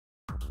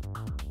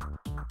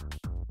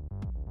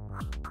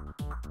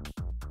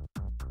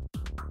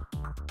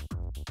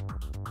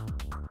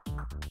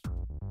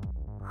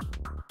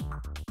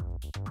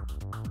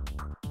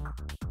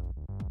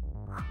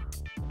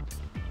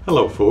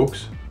Hello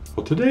folks.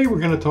 Well, today we're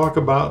going to talk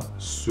about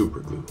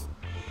superglue.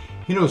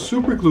 You know,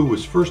 superglue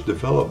was first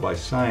developed by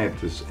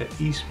scientists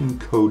at Eastman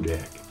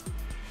Kodak.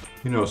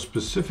 You know,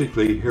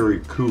 specifically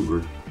Harry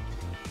Coover.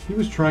 He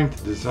was trying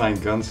to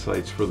design gun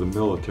sights for the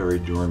military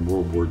during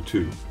World War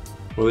II.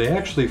 Well, they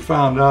actually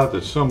found out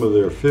that some of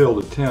their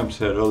failed attempts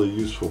had other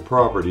useful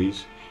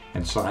properties,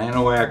 and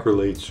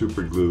cyanoacrylate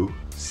superglue,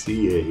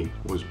 Ca,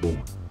 was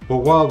born. But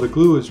while the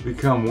glue has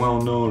become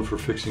well known for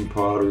fixing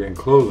pottery and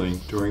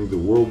clothing, during the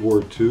World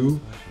War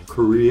II,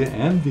 Korea,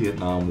 and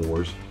Vietnam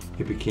Wars,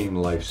 it became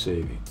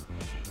life-saving.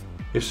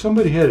 If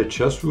somebody had a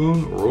chest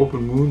wound or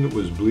open wound that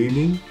was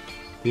bleeding,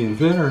 the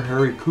inventor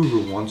Harry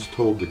Coover once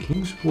told the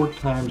Kingsport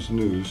Times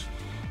News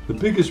the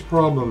biggest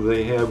problem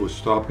they had was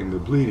stopping the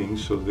bleeding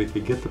so they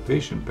could get the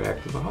patient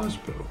back to the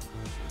hospital.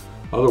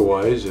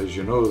 Otherwise, as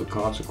you know, the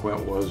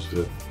consequence was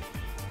that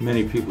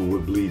many people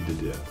would bleed to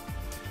death.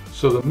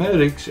 So the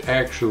medics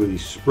actually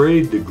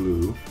sprayed the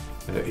glue,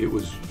 it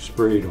was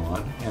sprayed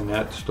on, and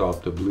that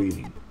stopped the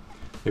bleeding.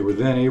 They were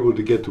then able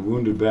to get the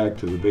wounded back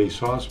to the base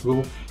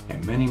hospital,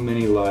 and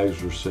many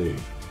lives were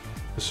saved.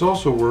 This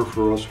also worked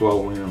for us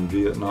while we were in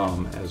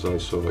Vietnam, as I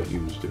saw it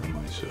used there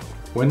myself.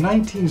 When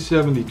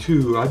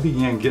 1972, I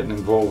began getting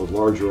involved with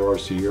larger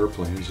RC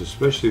airplanes,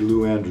 especially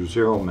Lou Andrews'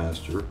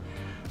 Aeromaster,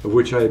 of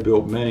which I had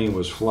built many and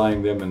was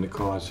flying them in the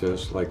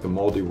contests like the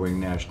Multi-Wing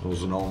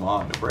Nationals in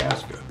Omaha,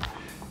 Nebraska.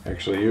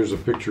 Actually, here's a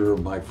picture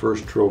of my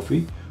first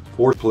trophy,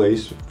 4th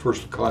place,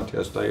 first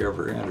contest I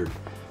ever entered.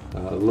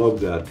 I love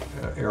that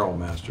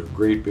Aeromaster,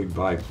 great big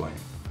biplane.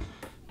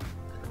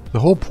 The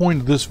whole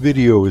point of this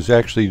video is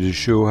actually to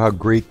show how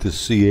great the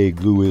Ca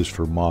glue is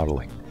for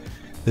modeling.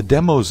 The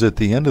demos at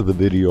the end of the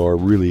video are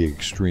really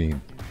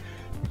extreme.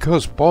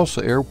 Because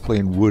balsa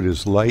airplane wood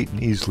is light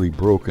and easily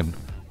broken,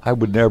 I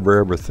would never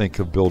ever think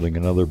of building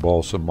another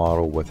balsa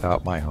model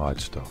without my hot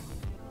stuff.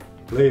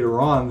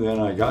 Later on, then,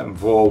 I got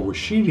involved with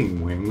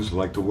sheeting wings,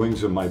 like the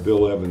wings of my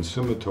Bill Evans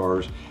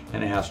Scimitars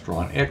and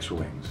Astron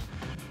X-Wings.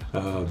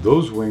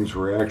 Those wings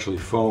were actually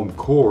foam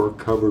core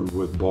covered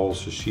with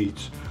balsa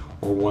sheets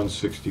or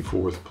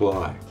 1/64th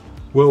ply.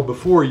 Well,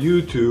 before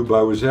YouTube,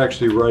 I was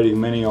actually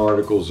writing many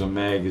articles in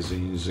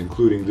magazines,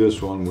 including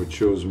this one, which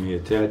shows me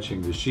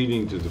attaching the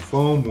sheeting to the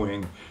foam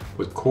wing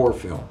with core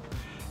film.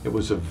 It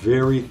was a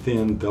very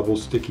thin, double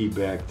sticky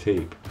back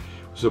tape.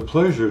 It was a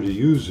pleasure to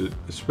use it,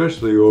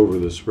 especially over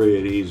the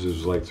spray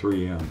adhesives like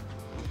 3M,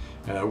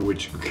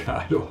 which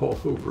got all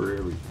over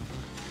everything.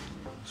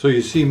 So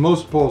you see,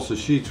 most balsa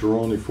sheets were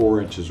only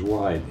 4 inches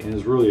wide, and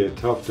it's really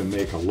tough to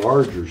make a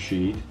larger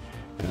sheet,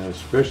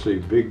 especially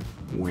a big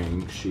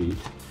wing sheet,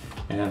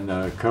 and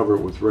cover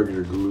it with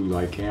regular glue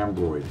like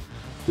Ambroid.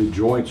 The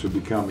joints would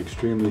become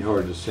extremely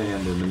hard to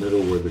sand in the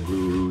middle where the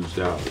glue oozed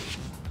out.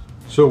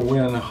 So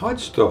when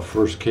Hot Stuff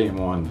first came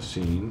on the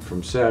scene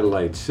from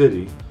Satellite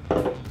City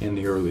in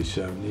the early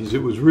 70s,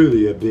 it was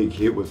really a big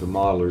hit with the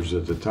modelers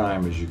at the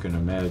time, as you can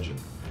imagine.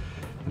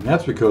 And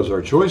that's because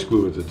our choice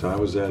glue at the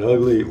time was that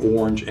ugly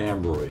orange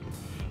Ambroid.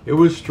 It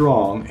was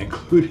strong,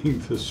 including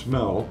the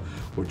smell,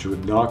 which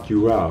would knock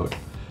you out,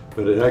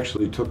 but it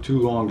actually took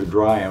too long to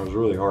dry and it was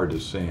really hard to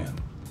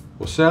sand.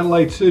 Well,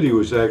 Satellite City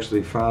was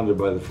actually founded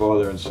by the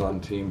father and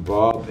son team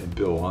Bob and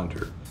Bill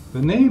Hunter.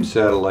 The name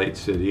Satellite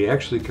City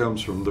actually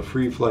comes from the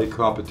free flight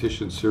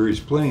competition series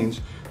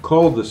planes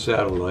called the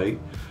Satellite,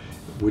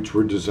 which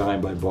were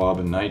designed by Bob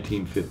in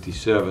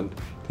 1957,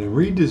 then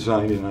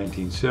redesigned in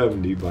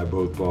 1970 by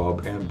both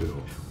Bob and Bill.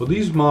 Well,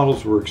 these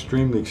models were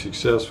extremely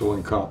successful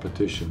in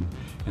competition,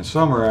 and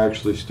some are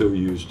actually still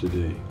used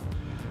today.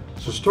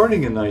 So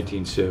starting in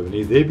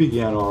 1970, they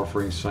began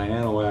offering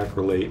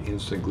cyanoacrylate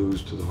instant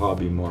glues to the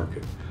hobby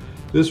market.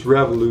 This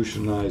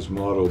revolutionized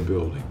model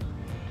building.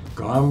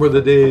 Gone were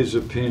the days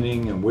of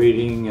pinning and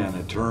waiting an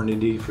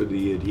eternity for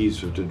the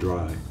adhesive to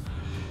dry.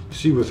 You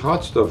see, with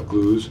hot stuff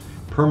glues,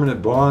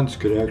 permanent bonds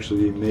could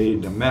actually be made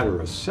in a matter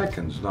of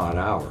seconds, not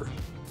hours.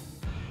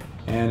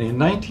 And in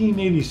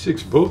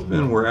 1986, both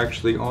men were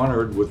actually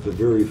honored with the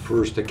very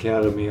first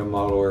Academy of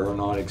Model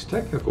Aeronautics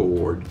Technical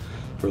Award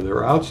for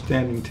their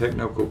outstanding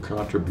technical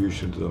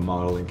contribution to the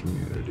modeling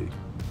community.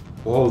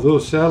 Although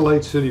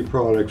Satellite City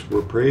products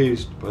were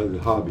praised by the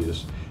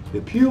hobbyists, the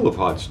appeal of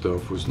Hot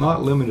Stuff was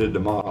not limited to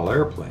model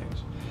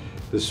airplanes.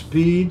 The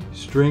speed,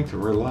 strength,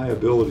 and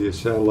reliability of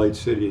Satellite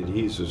City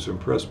adhesives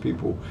impressed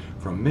people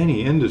from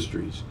many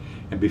industries,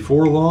 and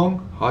before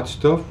long, Hot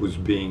Stuff was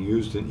being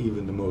used in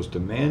even the most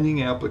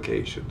demanding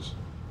applications.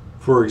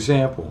 For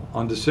example,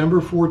 on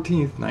December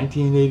 14,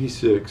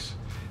 1986,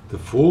 the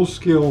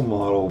full-scale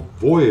model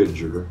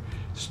Voyager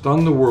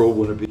stunned the world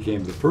when it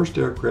became the first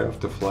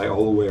aircraft to fly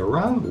all the way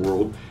around the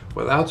world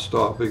without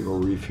stopping or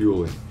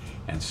refueling,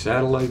 and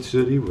Satellite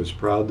City was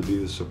proud to be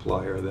the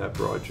supplier of that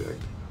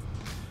project.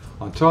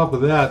 On top of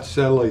that,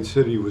 Satellite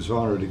City was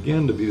honored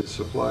again to be the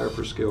supplier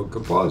for scaled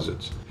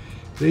composites.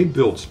 They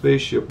built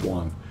Spaceship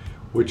One,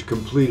 which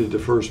completed the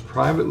first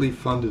privately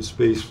funded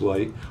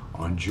spaceflight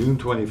on June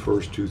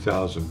 21,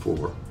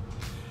 2004.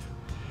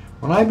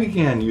 When I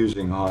began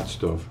using Hot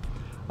Stuff,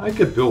 I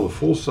could build a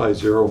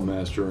full-size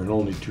Aeromaster in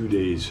only 2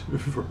 days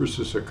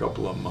versus a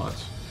couple of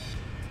months.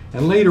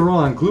 And later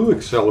on, glue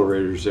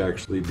accelerators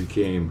actually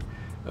became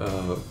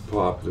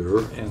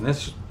popular, and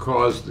this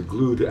caused the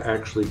glue to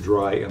actually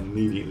dry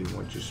immediately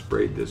once you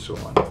sprayed this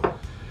on.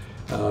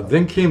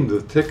 Then came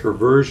the thicker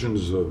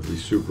versions of the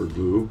super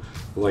glue,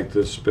 like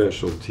this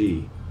Special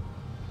T.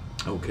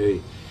 Okay,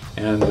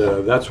 and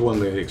that's when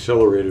the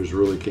accelerators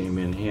really came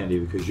in handy,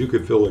 because you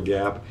could fill a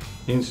gap,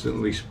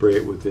 instantly spray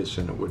it with this,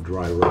 and it would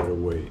dry right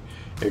away.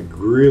 A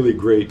really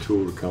great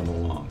tool to come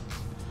along.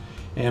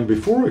 And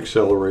before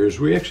accelerators,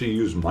 we actually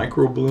used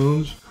micro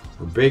balloons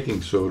or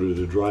baking soda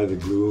to dry the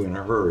glue in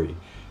a hurry,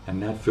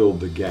 and that filled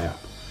the gap.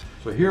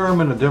 So here I'm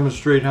going to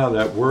demonstrate how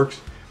that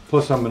works,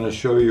 plus I'm going to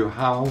show you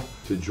how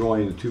to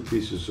join the two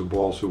pieces of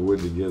balsa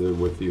wood together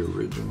with the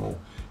original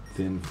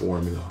thin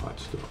formula hot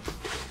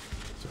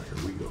stuff. So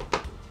here we go.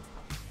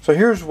 So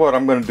here's what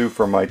I'm going to do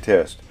for my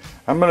test.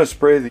 I'm going to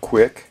spray the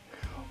quick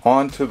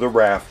onto the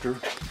rafter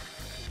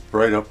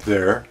right up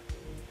there,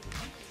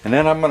 and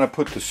then I'm going to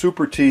put the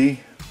Super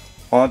T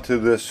onto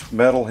this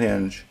metal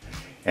hinge,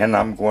 and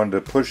I'm going to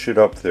push it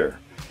up there,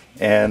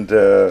 and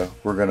we're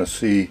going to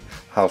see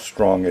how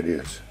strong it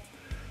is.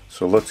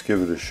 So let's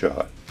give it a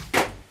shot.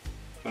 I'm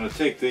going to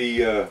take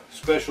the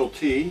Special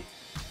T,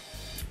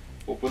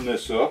 open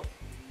this up,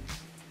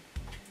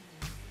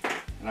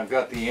 and I've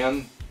got the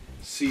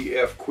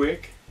NCF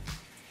Quick,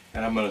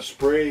 and I'm going to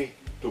spray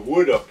the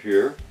wood up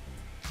here.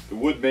 The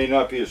wood may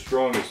not be as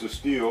strong as the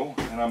steel,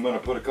 and I'm going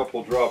to put a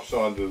couple drops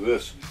onto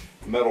this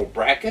metal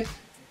bracket,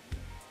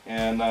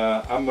 and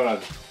I'm going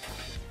to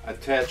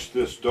attach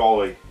this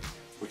dolly,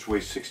 which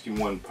weighs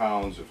 61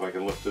 pounds, if I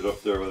can lift it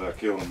up there without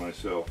killing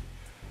myself.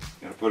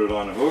 I'm going to put it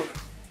on a hook.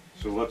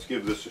 So let's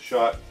give this a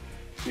shot,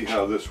 see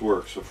how this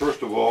works. So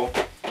first of all,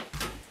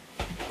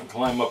 I'll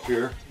climb up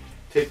here,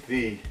 take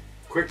the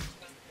quick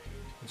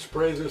and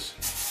spray this.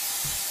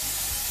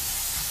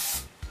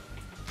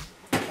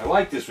 I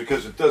like this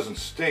because it doesn't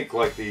stink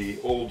like the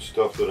old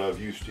stuff that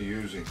I've used to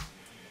using.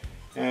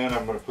 And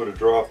I'm going to put a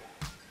drop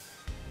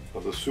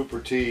of the Super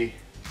T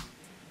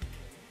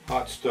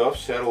hot stuff,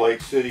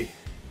 Satellite City,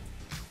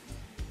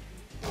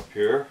 up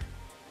here.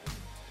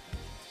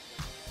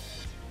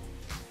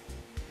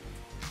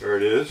 There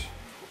it is.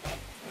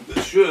 And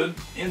this should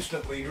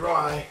instantly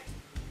dry.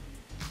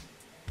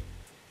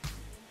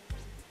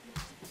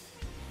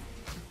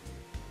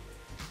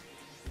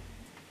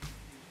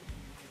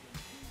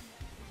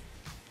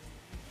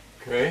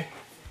 Okay,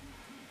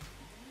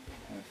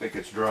 I think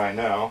it's dry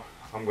now.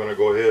 I'm going to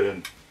go ahead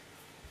and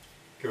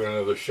give it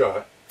another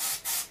shot.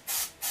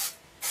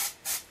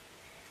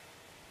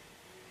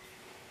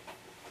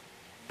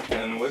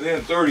 And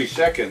within 30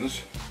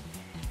 seconds,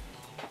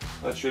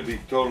 that should be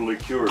totally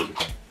cured.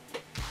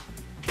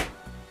 So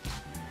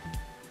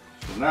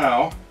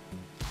now,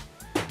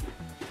 I'm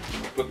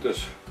going to put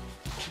this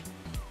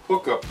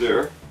hook up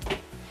there.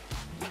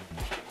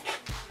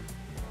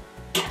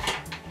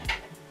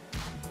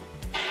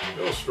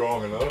 Still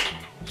strong enough.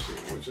 Let's see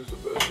which is the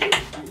best way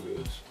to do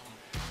this.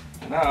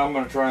 Now I'm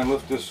going to try and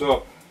lift this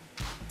up.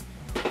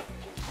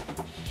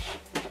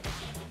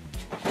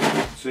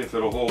 See if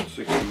it'll hold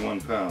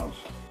 61 pounds.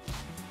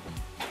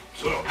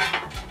 So,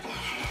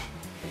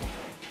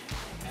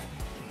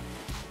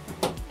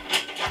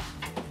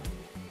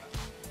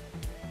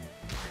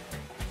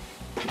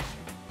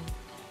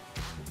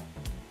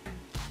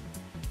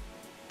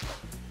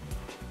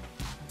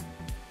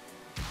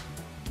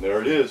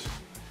 there it is.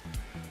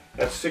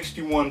 That's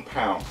 61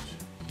 pounds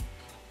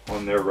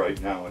on there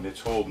right now, and it's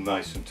holding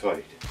nice and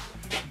tight.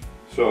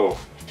 So,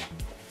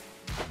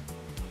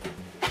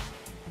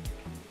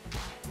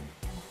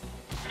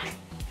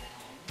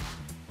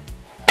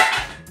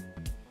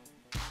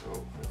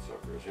 oh, that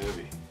sucker is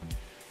heavy.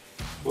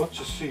 Let's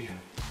just see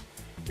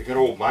if it can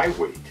hold my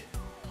weight.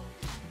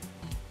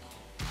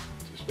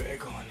 Put this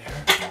back on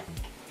there.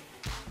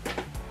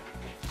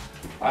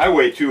 I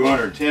weigh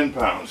 210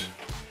 pounds,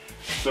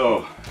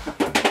 so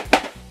I'm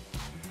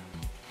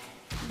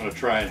going to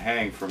try and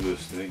hang from this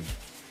thing.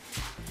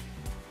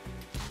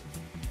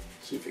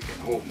 See if it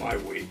can hold my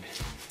weight.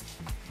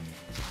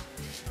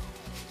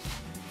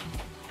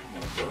 I'm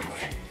going to burn my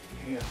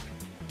hand.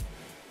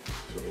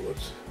 So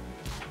let's...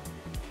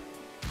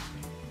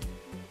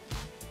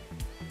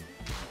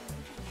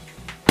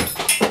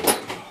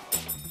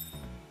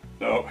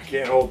 No, I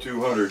can't hold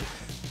 200.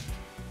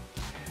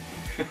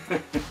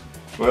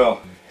 Well,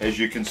 as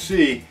you can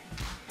see,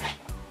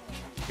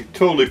 it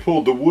totally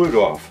pulled the wood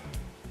off.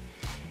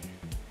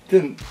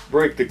 Didn't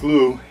break the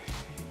glue,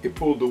 it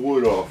pulled the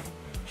wood off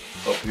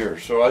up here.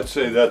 So I'd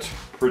say that's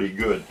pretty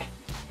good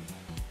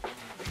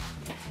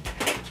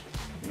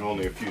in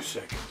only a few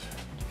seconds.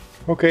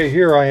 Okay,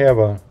 here I have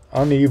an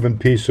uneven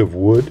piece of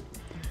wood,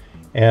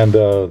 and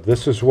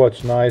this is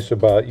what's nice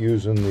about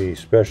using the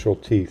Special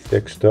T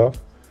thick stuff.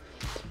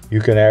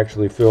 You can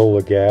actually fill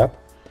the gap.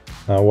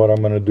 Now what I'm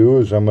going to do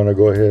is I'm going to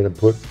go ahead and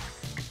put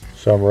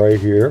some right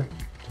here,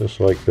 just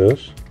like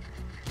this.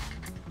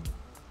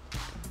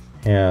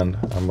 And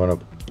I'm going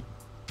to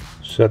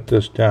set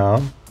this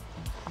down,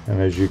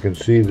 and as you can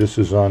see, this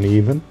is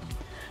uneven.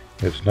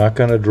 It's not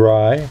going to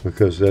dry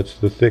because that's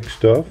the thick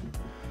stuff.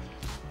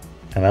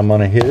 And I'm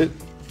going to hit it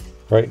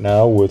right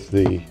now with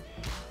the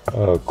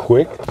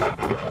quick,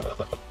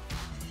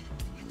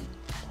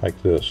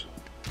 like this.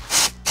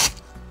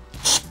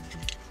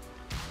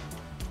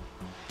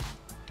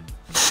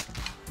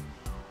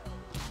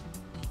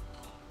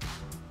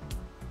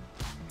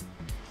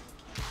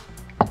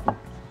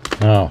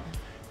 Now,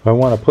 if I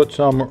want to put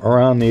some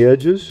around the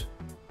edges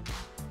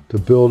to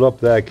build up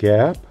that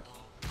gap,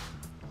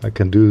 I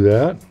can do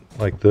that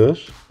like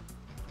this.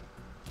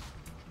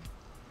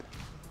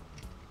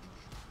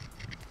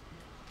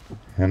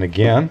 And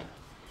again,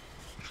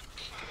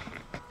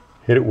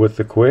 hit it with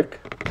the quick.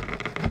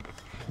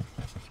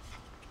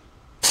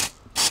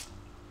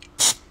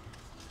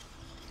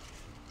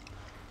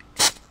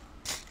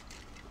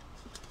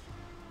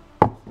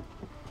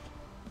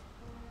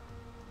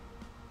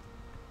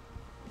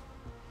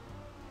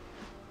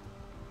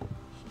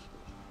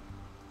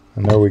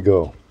 And there we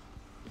go.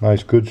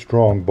 Nice, good,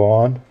 strong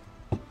bond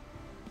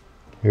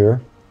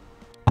here.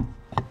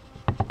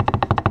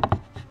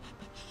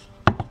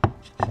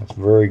 That's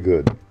very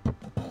good.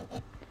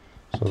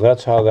 So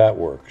that's how that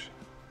works.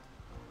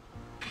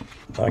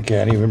 I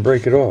can't even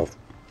break it off.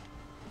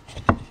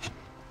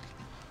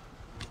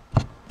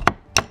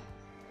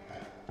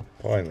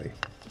 Finally.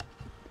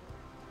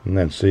 And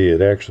then see,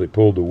 it actually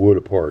pulled the wood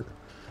apart.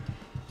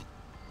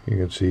 You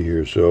can see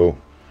here, so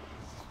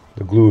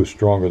the glue is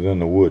stronger than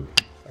the wood.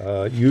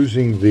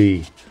 Using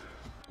the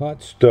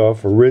hot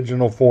stuff,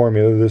 original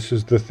formula, this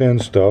is the thin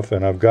stuff,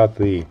 and I've got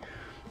the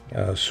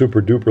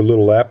super duper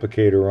little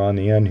applicator on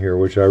the end here,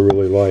 which I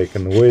really like.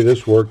 And the way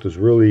this worked is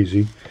real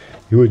easy.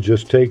 You would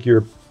just take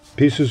your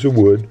pieces of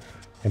wood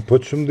and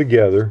put them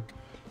together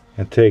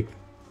and take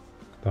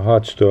the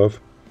hot stuff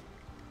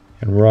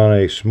and run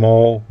a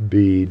small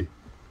bead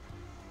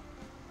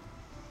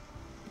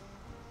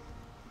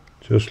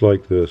just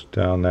like this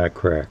down that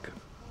crack.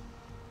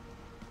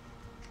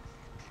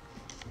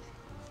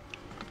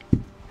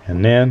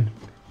 And then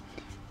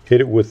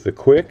hit it with the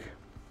quick.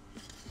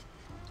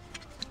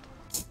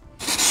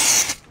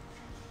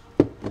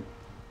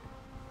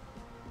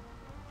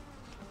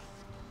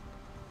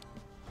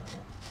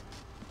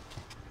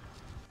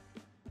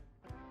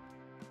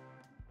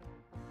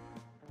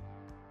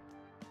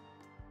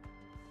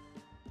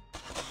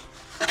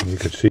 And you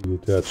can see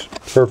that that's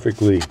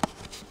perfectly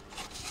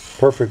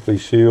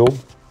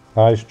sealed.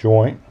 Nice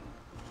joint.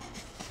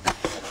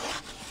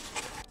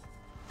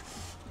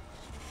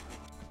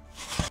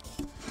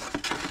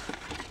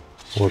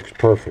 Works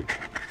perfect,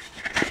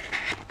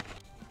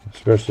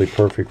 especially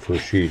perfect for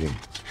sheeting.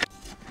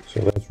 So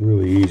that's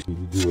really easy to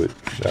do it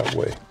that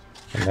way,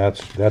 and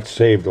that's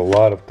saved a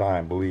lot of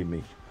time, believe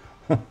me.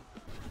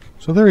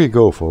 So there you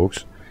go,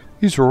 folks.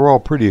 These are all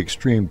pretty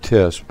extreme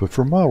tests, but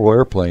for model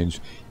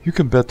airplanes, you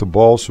can bet the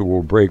balsa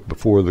will break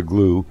before the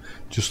glue,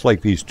 just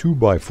like these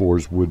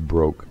 2x4s would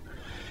broke.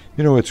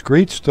 You know, it's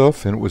great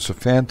stuff, and it was a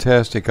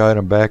fantastic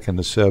item back in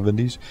the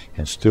 70s,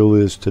 and still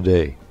is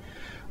today.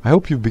 I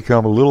hope you've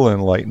become a little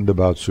enlightened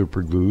about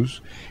super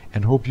glues,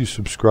 and hope you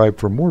subscribe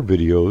for more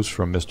videos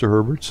from Mr.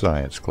 Herbert's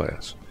science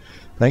class.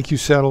 Thank you,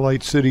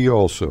 Satellite City,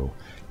 also.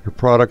 Your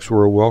products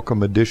were a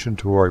welcome addition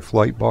to our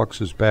flight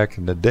boxes back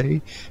in the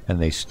day,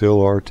 and they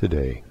still are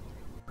today.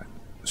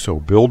 So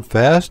build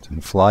fast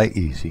and fly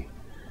easy.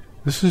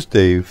 This is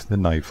Dave, the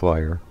Night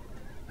Flyer.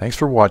 Thanks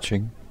for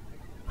watching.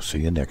 We'll see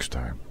you next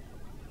time.